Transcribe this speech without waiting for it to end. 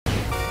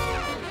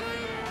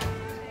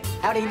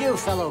Howdy do,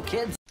 fellow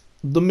kids.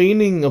 The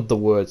meaning of the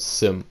word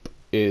simp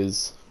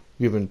is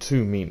given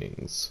two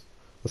meanings.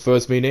 The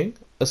first meaning,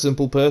 a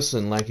simple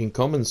person lacking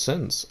common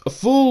sense, a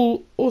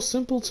fool or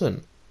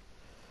simpleton.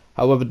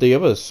 However, the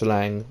other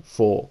slang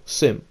for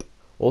simp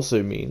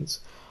also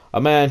means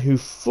a man who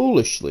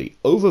foolishly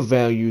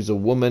overvalues a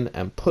woman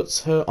and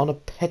puts her on a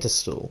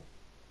pedestal.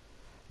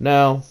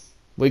 Now,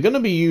 we're going to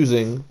be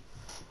using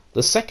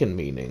the second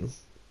meaning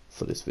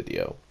for this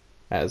video,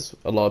 as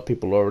a lot of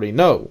people already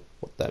know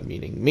what that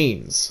meaning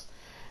means.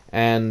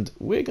 And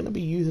we're going to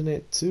be using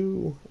it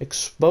to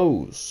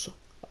expose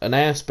an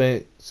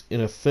aspect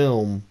in a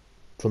film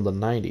from the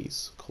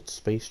 90s called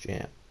Space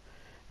Jam.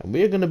 And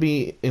we're going to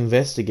be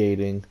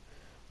investigating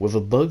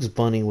whether Bugs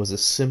Bunny was a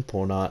simp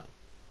or not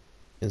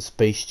in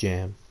Space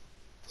Jam.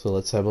 So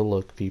let's have a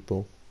look,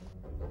 people.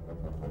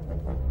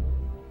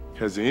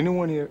 Has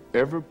anyone here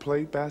ever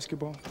played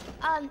basketball?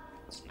 I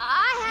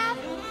have.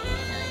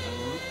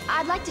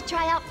 I'd like to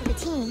try out for the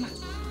team.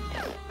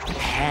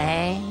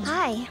 Hey.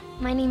 Hi,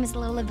 my name is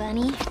Lola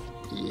Bunny.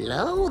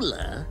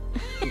 Lola?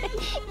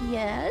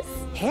 Yes?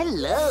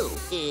 Hello.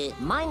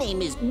 My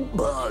name is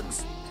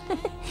Bugs.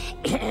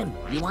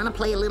 You want to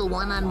play a little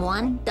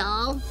one-on-one,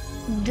 doll?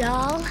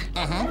 Doll?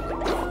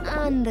 Uh-huh.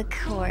 On the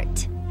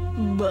court.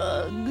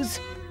 Bugs.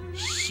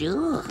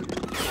 Sure.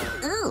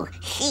 Oh,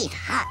 hey,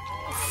 hot.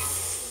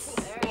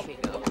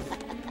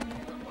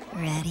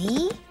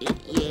 Ready?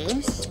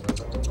 Yes?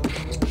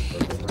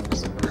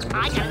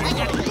 I got it.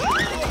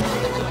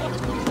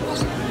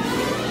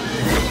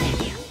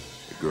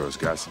 The girl's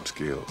got some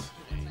skills.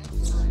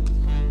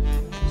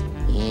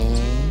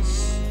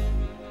 Yes?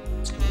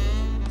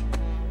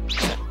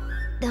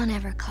 Don't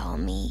ever call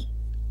me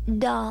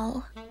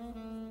doll.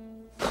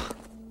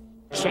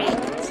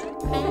 Checked.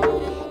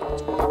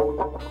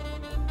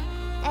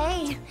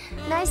 Hey,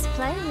 nice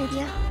playing with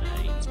you.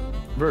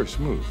 Very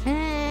smooth.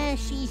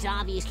 She's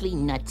obviously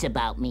nuts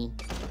about me.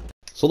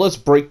 So let's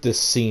break this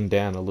scene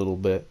down a little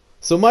bit.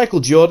 So Michael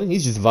Jordan,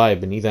 he's just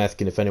vibing. He's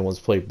asking if anyone's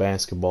played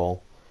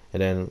basketball.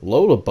 And then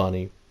Lola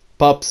Bunny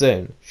pops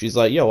in. She's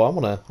like, yo, I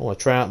wanna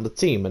try out in the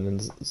team. And then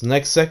the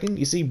next second,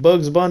 you see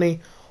Bugs Bunny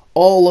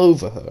all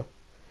over her.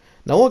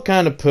 Now, what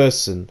kind of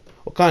person,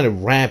 what kind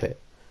of rabbit,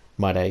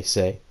 might I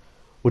say,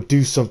 would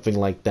do something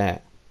like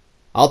that?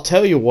 I'll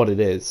tell you what it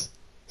is.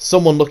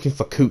 Someone looking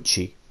for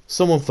coochie.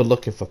 Someone for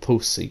looking for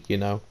pussy, you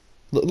know?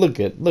 Look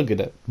at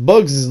it.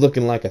 Bugs is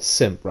looking like a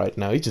simp right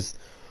now. He's just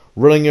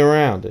running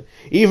around.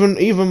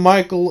 Even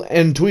Michael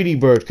and Tweety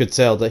Bird could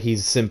tell that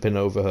he's simping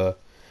over her.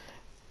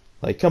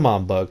 Like, come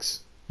on,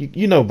 Bugs.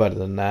 You know better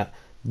than that.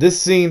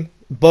 This scene,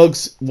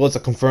 Bugs was a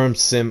confirmed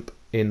simp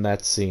in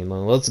that scene. Now,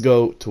 let's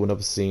go to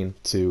another scene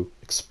to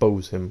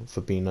expose him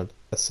for being a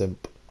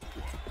simp.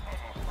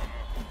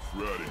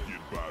 Try to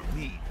get by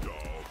me, dog.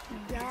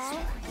 Doll?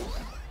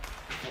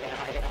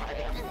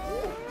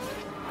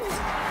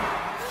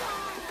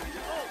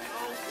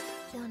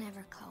 Don't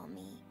ever call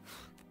me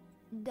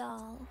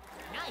doll.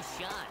 Nice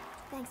shot.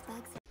 Thanks,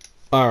 Bugs.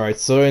 Alright,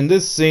 so in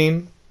this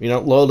scene, you know,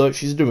 Lola,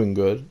 she's doing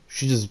good.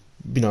 She just,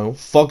 you know,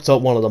 fucked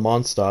up one of the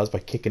monsters by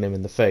kicking him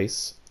in the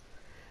face.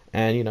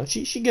 And, you know,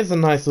 she gets a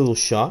nice little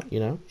shot, you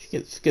know. She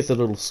gets a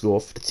little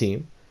score for the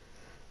team.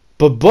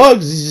 But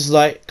Bugs is just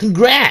like,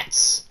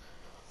 congrats!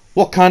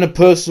 What kind of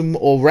person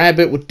or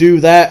rabbit would do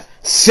that?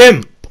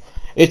 Simp!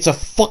 It's a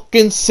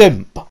fucking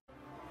simp! Lola,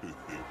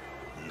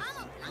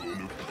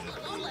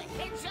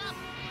 heads up.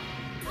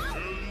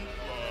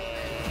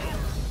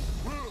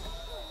 Oh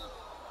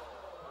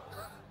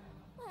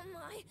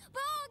my,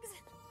 Bugs!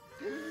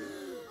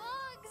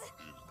 Bugs!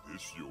 Is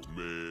this your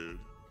man?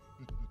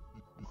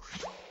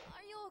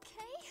 Are you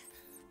okay?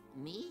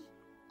 Me?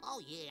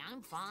 Oh, yeah,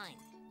 I'm fine.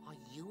 Are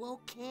you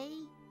okay?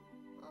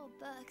 Oh,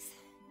 Bugs.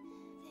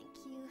 Thank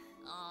you.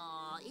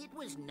 Aw, it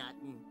was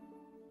nothing.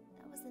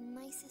 That was the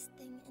nicest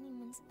thing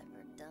anyone's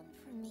ever done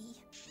for me.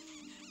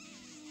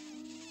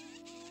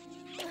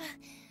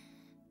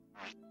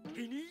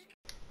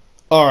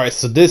 Alright,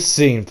 so this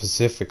scene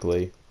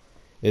specifically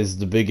is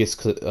the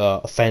biggest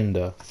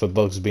offender for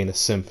Bugs being a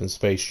simp in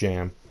Space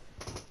Jam.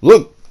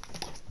 Look!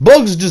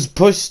 Bugs just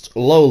pushed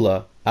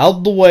Lola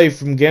out the way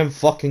from getting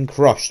fucking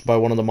crushed by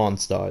one of the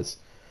monsters.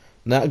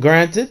 Now,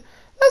 granted,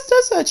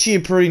 that's actually a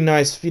pretty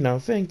nice, you know,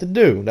 thing to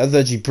do. That's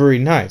actually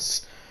pretty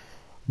nice.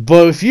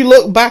 But if you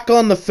look back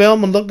on the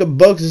film and look at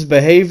Bugs'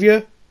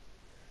 behavior,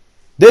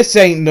 this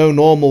ain't no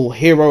normal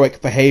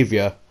heroic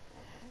behavior.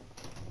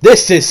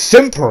 This is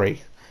simpery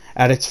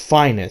at its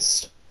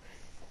finest.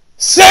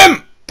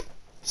 Simp!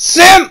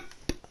 Simp!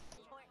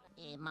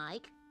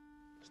 Mike,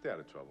 Stay out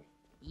of trouble.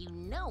 you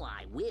know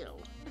I will.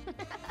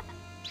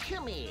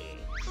 Come here.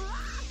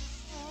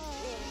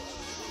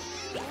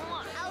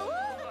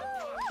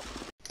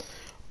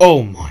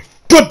 Oh my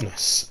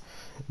goodness!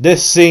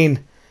 This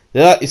scene,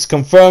 that is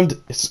confirmed.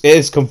 It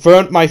is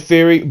confirmed my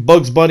theory.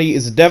 Bugs Bunny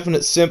is a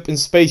definite simp in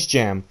Space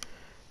Jam.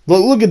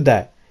 Look at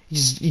that. He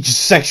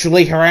just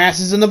sexually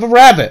harasses another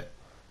rabbit.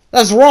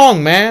 That's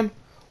wrong, man.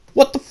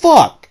 What the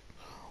fuck?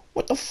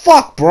 What the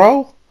fuck,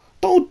 bro?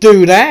 Don't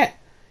do that.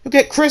 You'll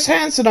get Chris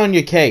Hansen on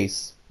your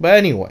case. But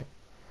anyway,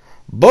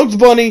 Bugs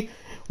Bunny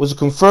was a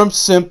confirmed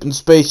simp in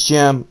Space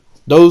Jam.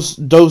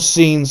 Those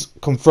scenes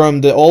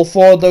confirmed that all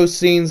 4 of those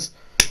scenes,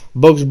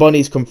 Bugs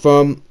Bunny's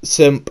confirmed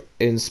simp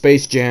in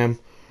Space Jam.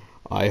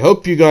 I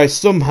hope you guys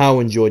somehow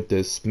enjoyed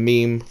this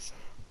meme.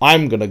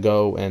 I'm gonna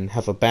go and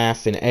have a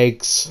bath in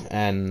eggs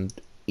and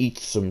eat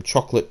some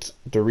chocolate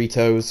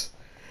Doritos.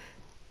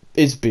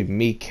 It's been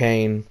me,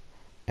 Kane,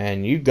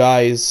 and you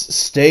guys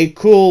stay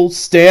cool,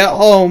 stay at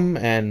home,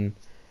 and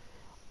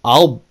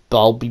I'll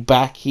be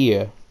back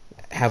here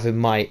having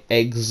my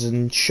eggs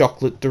and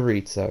chocolate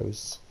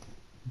Doritos.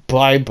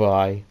 Bye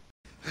bye.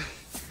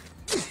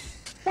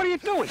 What are you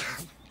doing?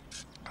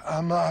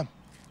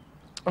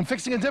 I'm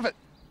fixing a divot.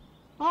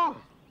 Oh.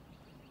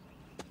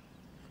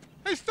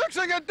 He's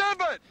fixing a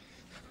divot!